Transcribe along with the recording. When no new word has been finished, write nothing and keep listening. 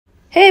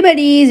Hey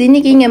buddies,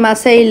 இன்னைக்கு இங்கே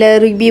மசையில்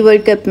ருக்பி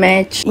world cup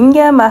match.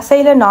 இங்கே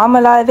மசையில்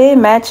நார்மலாகவே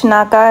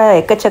மேட்ச்னாக்கா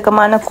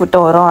எக்கச்சக்கமான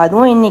கூட்டம் வரும்.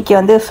 அதுவும்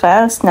இன்னைக்கு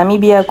ஃப்ரான்ஸ்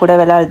நமீபியா கூட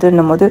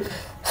விளையாடுதுன்னும்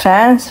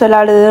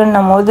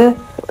போது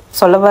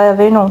சொல்லவா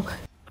வேணும்.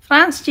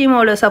 ஃப்ரான்ஸ்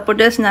டீமோட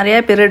சப்போர்ட்டர்ஸ் நிறைய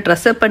பேர்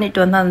ட்ரெஸ்அப்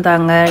பண்ணிட்டு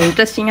வந்தாங்க.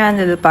 இன்ட்ரெஸ்டிங்காக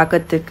இருந்தது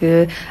பார்க்கறதுக்கு.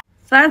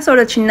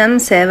 ஃப்ரான்ஸோட சின்னம்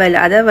சேவல்,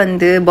 அதை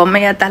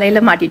பொம்மையாக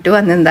தலையில் மாட்டிட்டு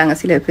வந்திருந்தாங்க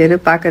சில பேர்.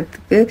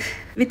 பார்க்கறதுக்கு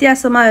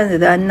வித்தியாசமாக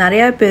இருந்தது. அது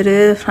நிறையா பேர்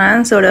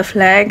ஃப்ரான்ஸோட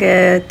ஃப்ளாகை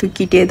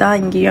தூக்கிட்டே தான்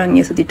இங்கேயும்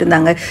அங்கேயும் சுற்றிட்டு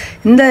இருந்தாங்க.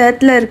 இந்த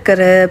இடத்துல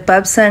இருக்கிற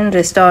பப்ஸ் அண்ட்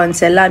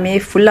ரெஸ்டாரண்ட்ஸ் எல்லாமே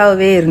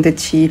ஃபுல்லாகவே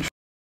இருந்துச்சு.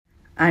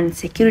 அண்ட்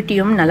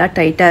செக்யூரிட்டியும் நல்லா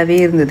டைட்டாகவே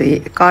இருந்தது.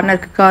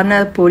 கார்னருக்கு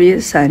corner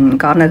police and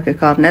கார்னருக்கு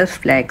corner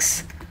flax.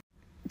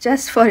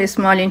 Just for a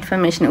small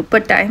information, இப்போ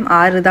டைம்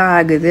 6 தான்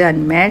ஆகுது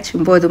அண்ட் மேட்ச்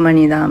 9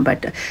 மணி தான்.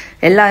 பட்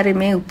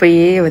எல்லாருமே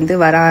இப்போயே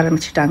வர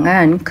ஆரம்பிச்சிட்டாங்க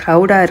அண்ட்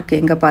க்ரௌடாக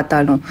இருக்குது எங்கே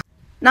பார்த்தாலும்.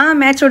 நான்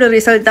மேட்சோட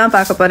ரிசல்ட் தான்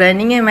பார்க்க போகிறேன்.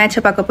 நீங்கள்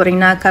மேட்சை பார்க்க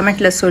போகிறீங்கன்னா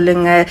கமெண்ட்டில்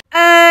சொல்லுங்கள்.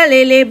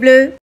 லே ப்ளூ.